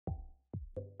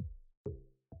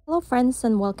Hello friends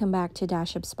and welcome back to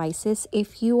Dash of Spices.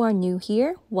 If you are new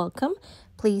here, welcome.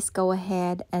 Please go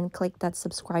ahead and click that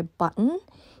subscribe button.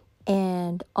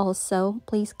 And also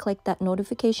please click that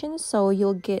notification so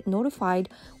you'll get notified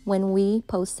when we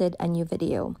posted a new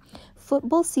video.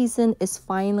 Football season is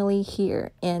finally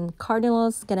here and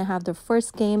Cardinals gonna have their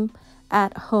first game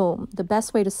at home. The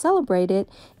best way to celebrate it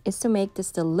is to make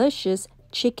this delicious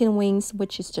chicken wings,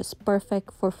 which is just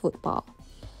perfect for football.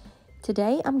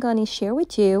 Today, I'm going to share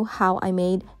with you how I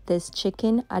made this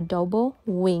chicken adobo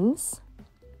wings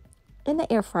in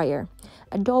the air fryer.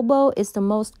 Adobo is the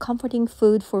most comforting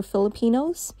food for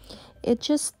Filipinos. It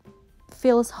just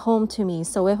feels home to me.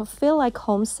 So if I feel like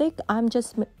homesick, I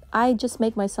just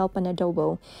make myself an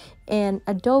adobo. And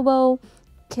adobo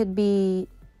could be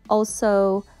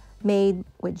also made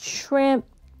with shrimp,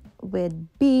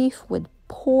 with beef, with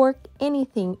pork,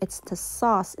 anything. It's the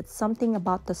sauce. It's something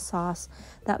about the sauce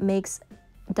that makes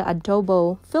the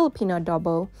adobo, Filipino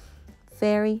adobo,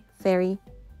 very, very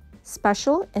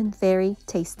special and very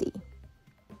tasty.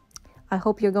 I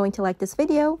hope you're going to like this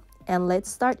video and let's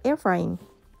start air frying.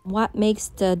 What makes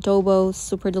the adobo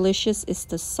super delicious is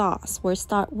the sauce. We'll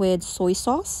start with soy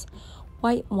sauce,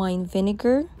 white wine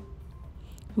vinegar.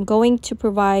 I'm going to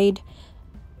provide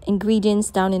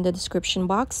ingredients down in the description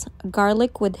box.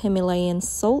 Garlic with Himalayan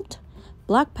salt,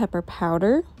 black pepper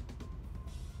powder,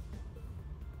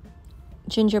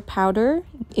 ginger powder.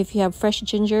 If you have fresh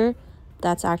ginger,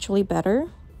 that's actually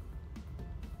better.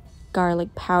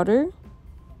 Garlic powder,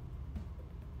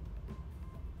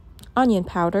 onion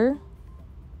powder,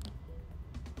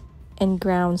 and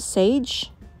ground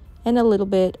sage, and a little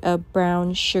bit of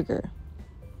brown sugar.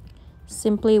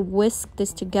 Simply whisk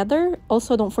this together.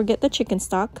 Also, don't forget the chicken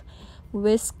stock.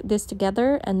 Whisk this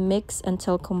together and mix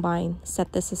until combined.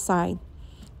 Set this aside.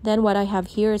 Then what I have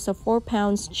here is a 4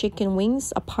 pounds chicken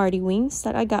wings, a party wings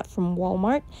that I got from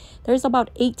Walmart. There's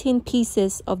about 18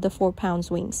 pieces of the 4 pounds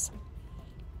wings.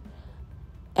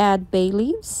 Add bay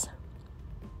leaves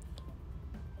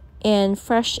and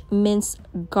fresh minced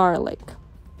garlic.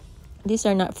 These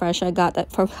are not fresh. I got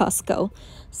that from Costco.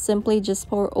 Simply just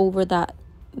pour over that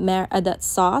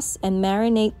sauce and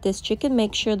marinate this chicken.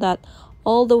 Make sure that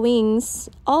all the wings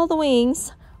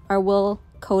are well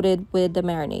coated with the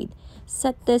marinade.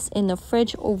 Set this in the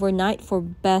fridge overnight for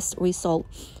best result.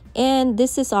 And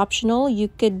this is optional. You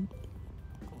could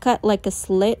cut like a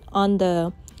slit on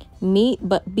the meat,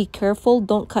 but be careful,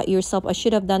 don't cut yourself. I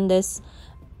should have done this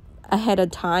ahead of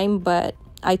time, but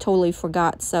I totally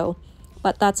forgot.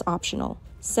 But that's optional.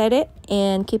 Set it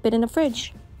and keep it in the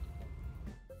fridge.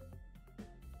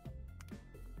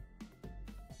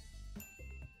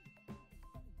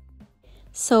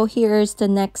 So here's the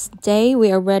next day.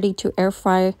 We are ready to air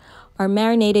fry our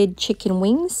marinated chicken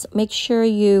wings. Make sure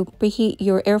you preheat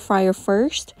your air fryer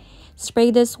first. Spray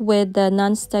this with the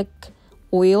nonstick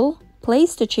oil.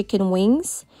 Place the chicken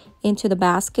wings into the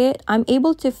basket. I'm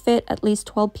able to fit at least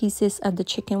 12 pieces of the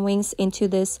chicken wings into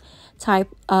this type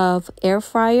of air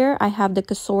fryer. I have the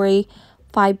Cosori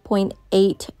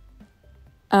 5.8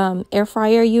 air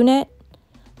fryer unit.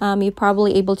 You're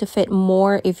probably able to fit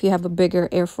more if you have a bigger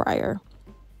air fryer.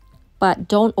 But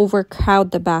don't overcrowd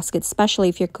the basket, especially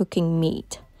if you're cooking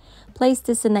meat. Place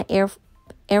this in the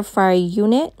air fryer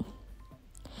unit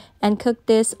and cook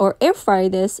this or air fry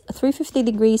this 350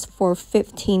 degrees for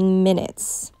 15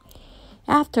 minutes.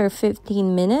 After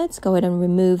 15 minutes, go ahead and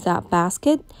remove that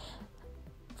basket.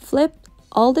 Flip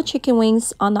all the chicken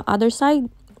wings on the other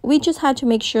side. We just had to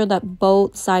make sure that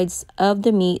both sides of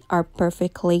the meat are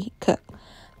perfectly cooked.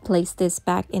 Place this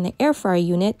back in the air fryer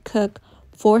unit. Cook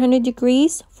 400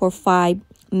 degrees for 5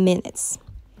 minutes.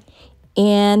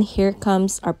 And here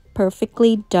comes our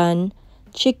perfectly done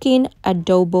chicken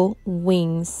adobo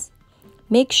wings.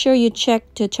 Make sure you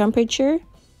check the temperature.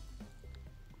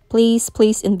 Please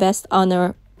invest on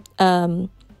a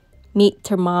meat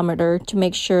thermometer to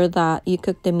make sure that you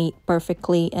cook the meat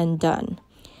perfectly and done.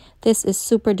 This is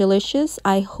super delicious.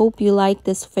 I hope you like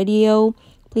this video.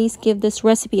 Please give this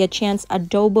recipe a chance.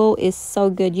 Adobo is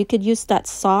so good. You could use that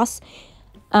sauce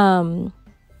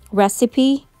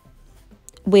recipe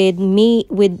with meat,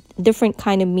 with different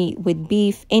kind of meat, with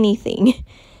beef, anything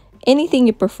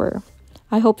you prefer.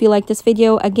 I hope you like this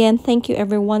video. Again, thank you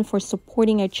everyone for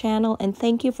supporting our channel, and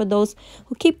thank you for those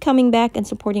who keep coming back and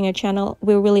supporting our channel.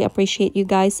 We really appreciate you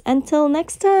guys. Until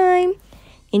next time,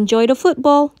 enjoy the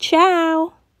football.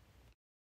 Ciao.